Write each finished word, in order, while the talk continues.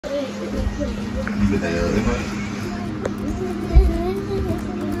I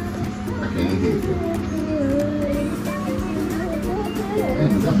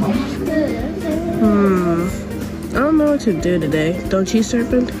don't know what to do today. Don't you,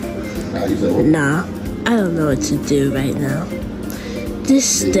 Serpent? Nah, I don't know what to do right now.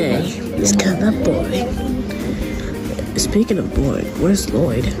 This day is kind of boring. Speaking of boring, where's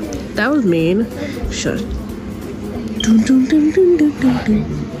Lloyd? That was mean. Sure. Dun, dun, dun, dun, dun, dun, dun.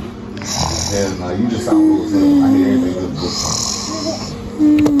 Yeah, no, you just sound cool as hell. I hear everything good.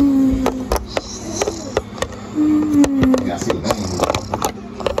 Yeah, I see the name.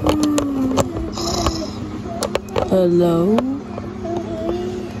 Hello?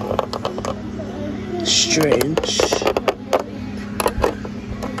 Strange.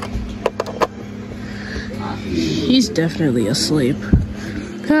 He's definitely asleep.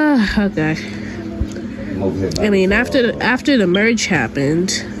 Okay. I mean, after the merge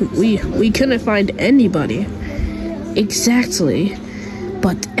happened, we couldn't find anybody. Exactly.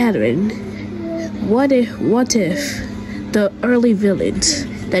 But Aaron, what if the early villains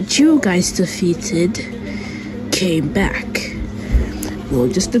that you guys defeated came back? We'll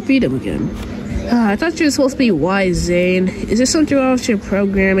just defeat them again. I thought you were supposed to be wise, Zane. Is there something wrong with your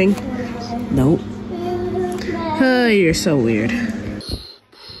programming? Nope. You're so weird.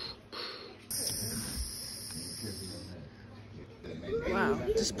 Wow,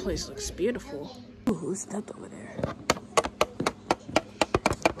 this place looks beautiful. Ooh, who's that over there?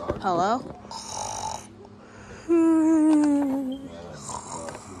 Hello?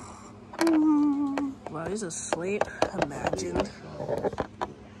 Wow, he's asleep. Imagine.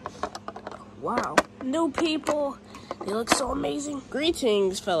 Wow, new people. They look so amazing.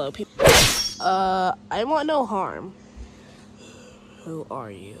 Greetings, fellow people. I want no harm. Who are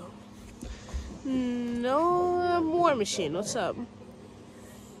you? No, War Machine, what's up?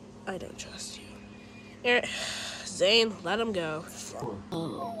 I don't trust you. Here, Zane, let him go.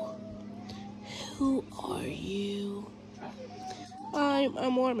 Oh, who are you?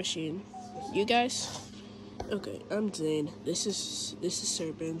 I'm War Machine. You guys? Okay, I'm Zane. This is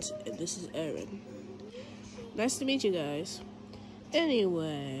Serpent, and this is Aaron. Nice to meet you guys.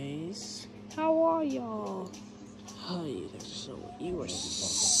 Anyways, how are y'all? Oh, you are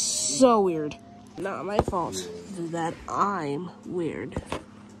so weird. Not my fault that I'm weird.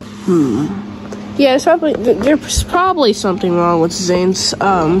 Yeah, there's probably something wrong with Zane's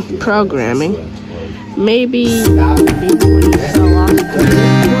programming. Maybe when he fell off,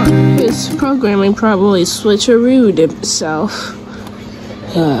 his programming probably switcherooed itself.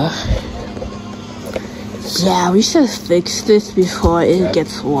 Yeah, we should fix this before it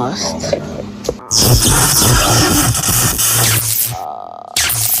gets lost.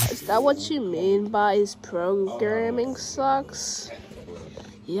 Is that what you mean by his programming sucks?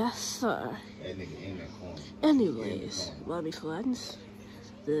 Yes, sir. Anyways, love me friends.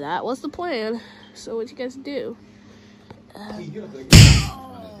 That was the plan. So what you guys do?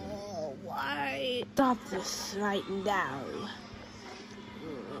 Why? Stop this right now.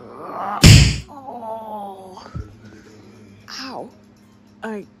 Oh. Ow.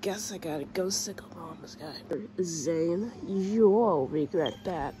 I guess I gotta go sick of this guy. Zane, you'll regret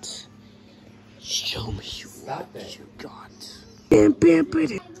that. Show me what you got. Bam, bam,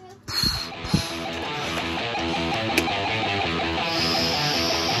 bam.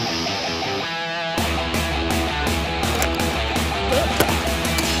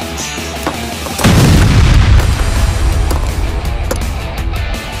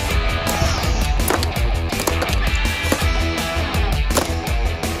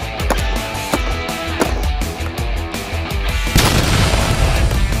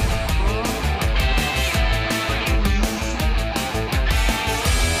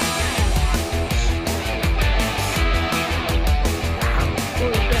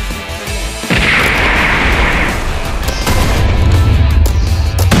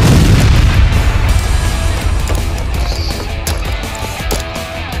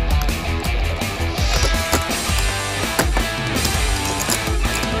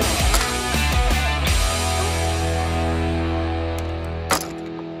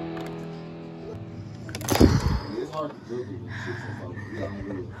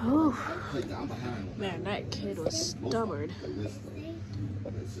 Oh, man, that kid was stubborn.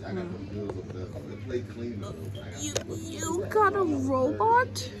 You got a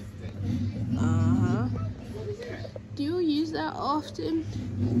robot? Uh-huh. Do you use that often?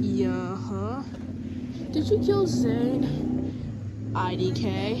 Yeah-huh. Did you kill Zane?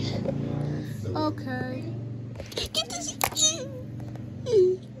 IDK. Okay. Get this.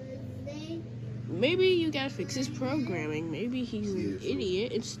 Maybe you we gotta fix his programming. Maybe he's an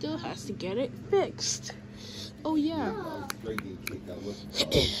idiot and still has to get it fixed. Oh yeah.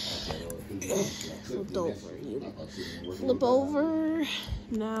 Flipped over. You flip over.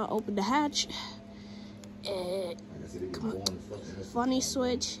 Now open the hatch. Funny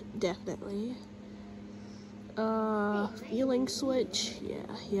switch, definitely. Feeling switch.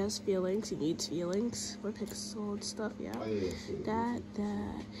 Yeah, he has feelings. He needs feelings for Pixel and stuff. Yeah. That.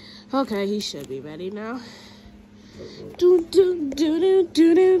 Okay, he should be ready now.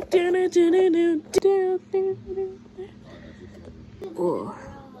 Oh,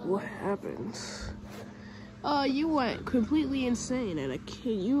 what happened? You went completely insane and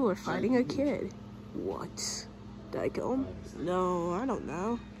you were fighting a kid. What? Did I kill him? No, I don't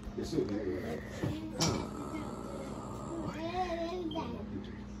know.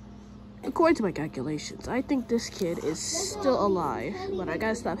 According to my calculations, I think this kid is still alive, but I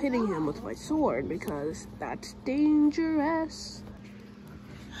gotta stop hitting him with my sword because that's dangerous.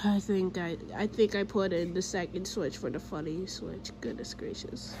 I think I put in the second switch for the funny switch. Goodness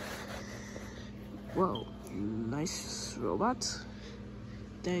gracious. Whoa, nice robot.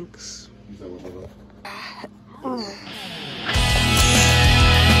 Thanks.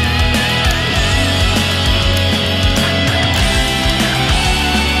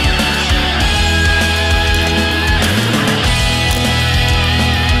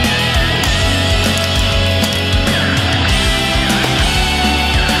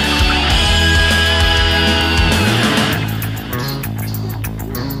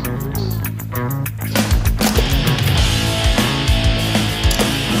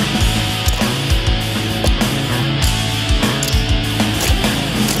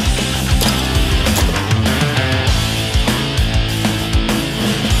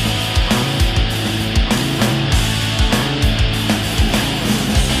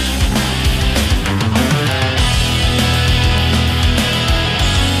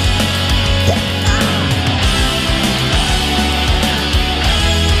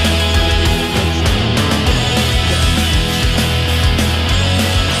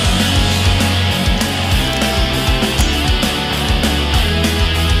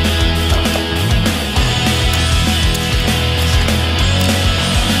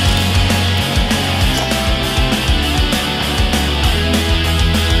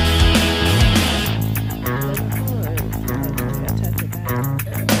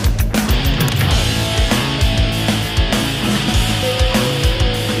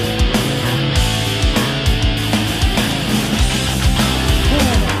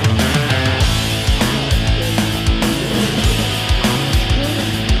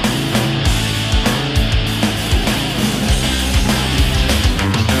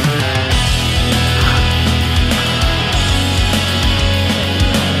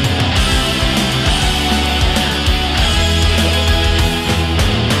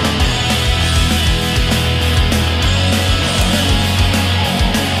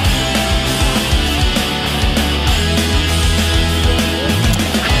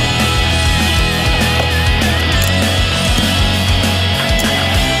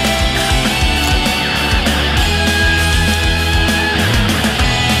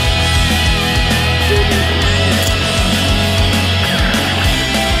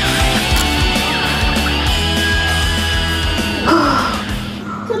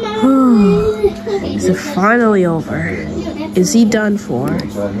 Is it finally over? Is he done for?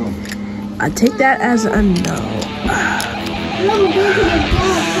 I take that as a no.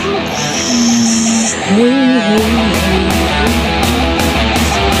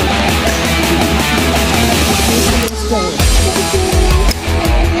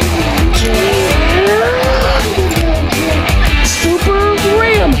 Super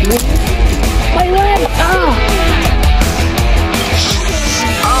Ram! My leg!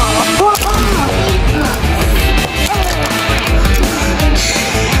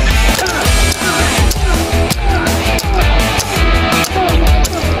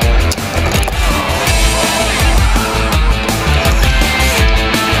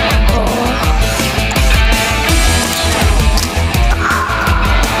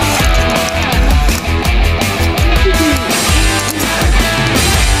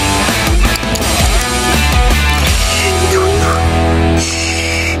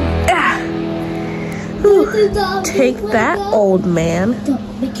 Take that, old man.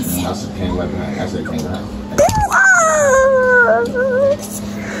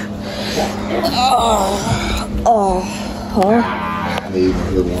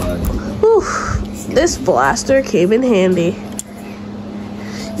 This blaster came in handy.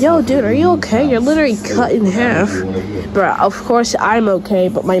 Yo, dude, are you okay? You're literally cut in half. Bruh, of course I'm okay,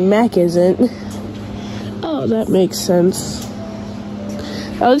 but my mech isn't. Oh, that makes sense.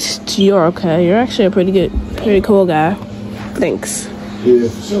 At least you're okay. You're actually a pretty cool guy. Thanks. Yeah,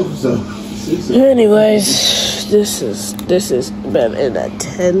 for sure. Anyways, this has been an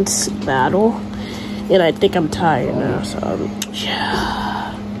intense battle, and I think I'm tired now. So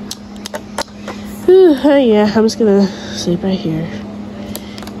yeah. Whew, yeah, I'm just gonna sleep right here.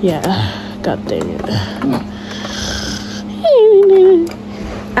 Yeah. God dang it.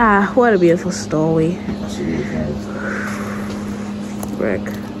 Ah, what a beautiful story. Rick.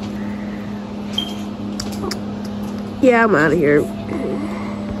 Yeah, I'm out of here.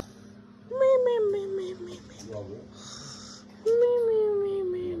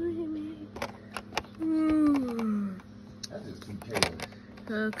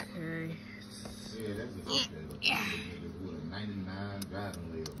 Okay.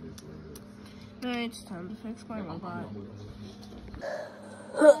 It's time to fix my robot.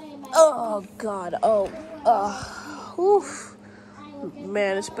 Oh God! Oof.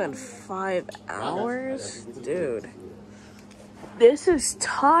 Man, it's been 5 hours, dude. This is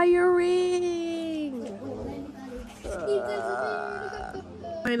tiring.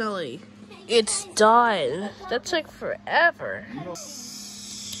 Finally, it's done. That took forever.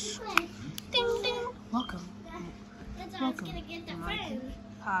 Ding ding. Welcome.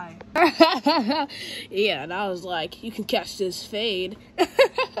 Hi. Yeah, and I was like, you can catch this fade.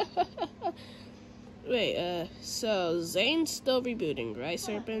 Wait, so Zane's still rebooting, right,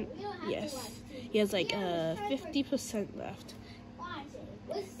 Serpent? Yes. He has like 50% left.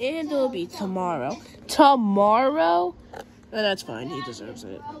 And it'll be tomorrow. Tomorrow? Oh, that's fine, he deserves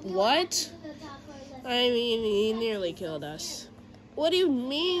it. What? I mean, he nearly killed us. What do you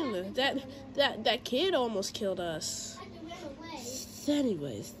mean? That kid almost killed us.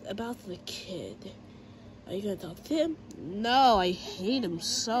 Anyways, about the kid. Are you gonna talk to him? No, I hate him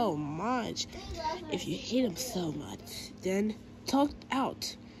so much. If you hate him so much, then talk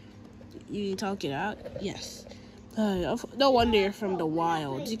out. You talk it out? Yes. No wonder you're from the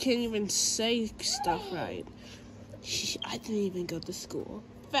wild. You can't even say stuff right. I didn't even go to school.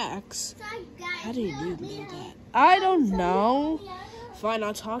 Facts. How do you know that? I don't know. Fine,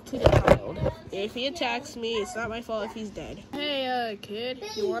 I'll talk to the child. If he attacks me, it's not my fault if he's dead. Hey, kid,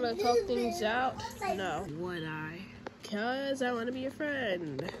 you want to talk things out? No. Would I? Because I want to be your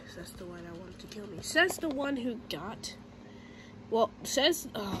friend. Says the one I wanted to kill me. Says the one who got... Well, says...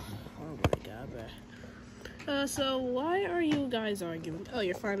 Oh my God, bro. So why are you guys arguing? Oh,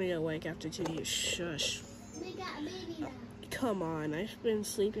 you're finally awake after 2 years. Shush. Come on, I've been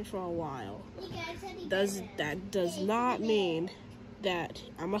sleeping for a while. That does not mean that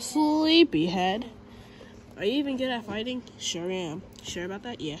I'm a sleepyhead. Are you even good at fighting? Sure am. Sure about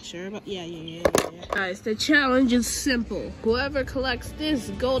that? Yeah, sure about yeah. Guys, the challenge is simple. Whoever collects this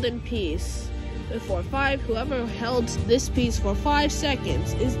golden piece whoever held this piece for 5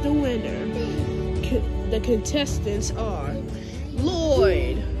 seconds is the winner. The contestants are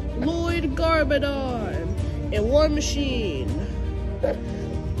Lloyd Garbodon, and War Machine.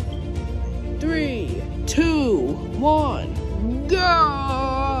 3, 2, 1, go!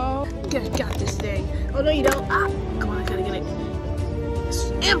 Got this thing. Oh no, you don't. Ah, come on, I gotta get it.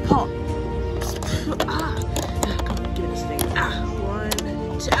 Impulse. Come on, give me this thing. 1,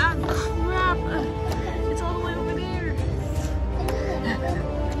 2. Crap! It's all the way over there.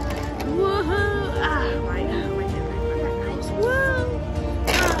 Woohoo! My nose. Woo!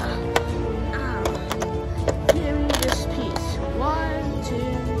 Give me this piece. 1, 2,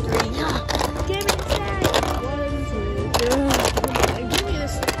 3. Give me this thing. 1, 2, 3. Give me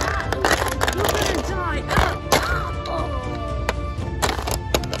this thing. You're gonna die.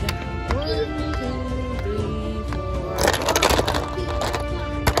 1, 2, 3, 4.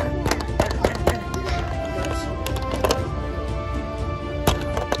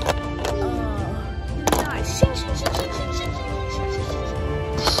 Nice. Shing, shing, shing, shing, shing, shing, shing, shing, shing.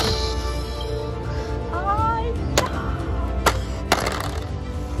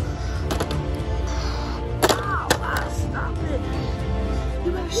 Stop it.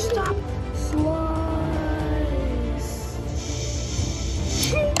 You better stop. Slice.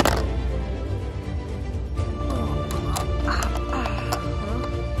 I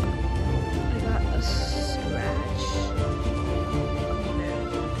got a scratch.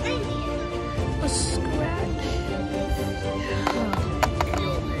 A scratch.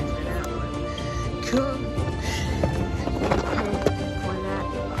 You'll pay for that one. Come.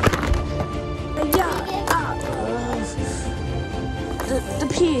 The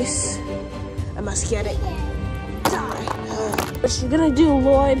piece. I must get it. Die. What you gonna do,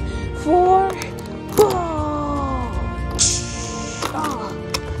 Lloyd? 4. Ball.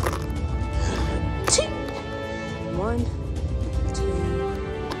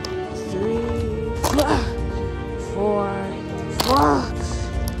 4,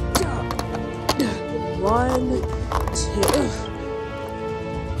 1, 2.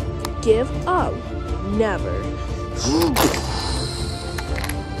 Give up. Never.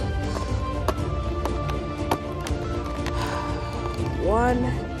 1,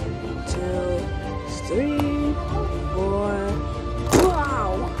 2, 3, 4.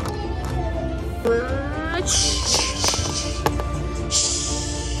 Wow.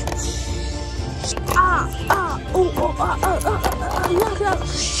 Look out.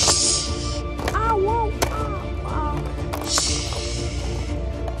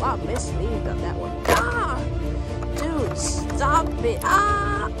 Wow, missed me got that one. Dude, stop it.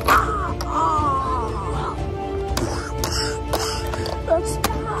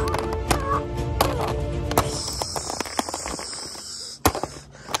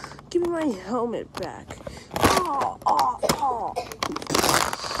 Give me my helmet back.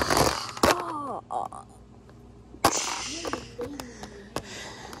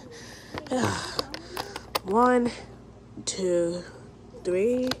 One, 2,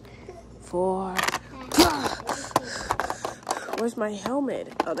 3, 4. Where's my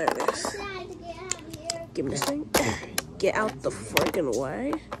helmet? Oh, there it is. Give me this thing. Get out the freaking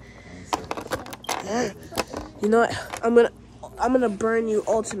way. You know what? I'm gonna burn you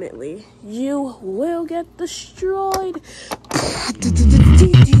ultimately. You will get destroyed.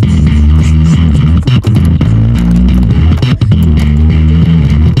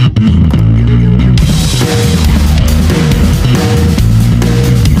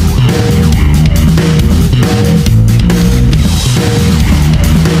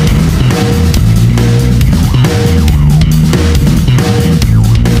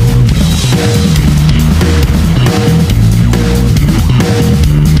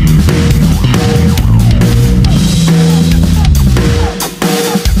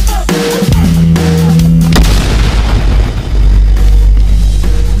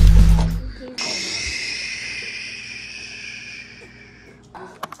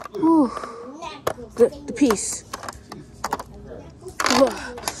 The piece.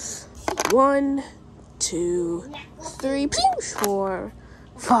 1, 2, 3, 4,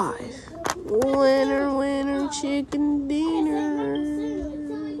 5. Winner, chicken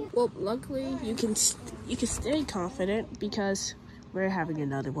dinner. Well, luckily you can stay confident because we're having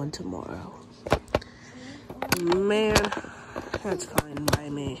another one tomorrow. Man, that's fine by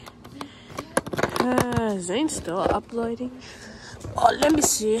me. Zane's still uploading. Oh, let me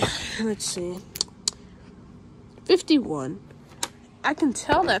see. Let's see. 51. I can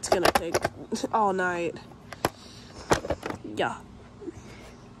tell that's gonna take all night. Yeah.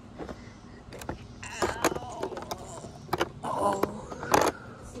 Ow. Oh.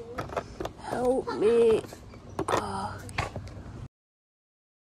 Help me.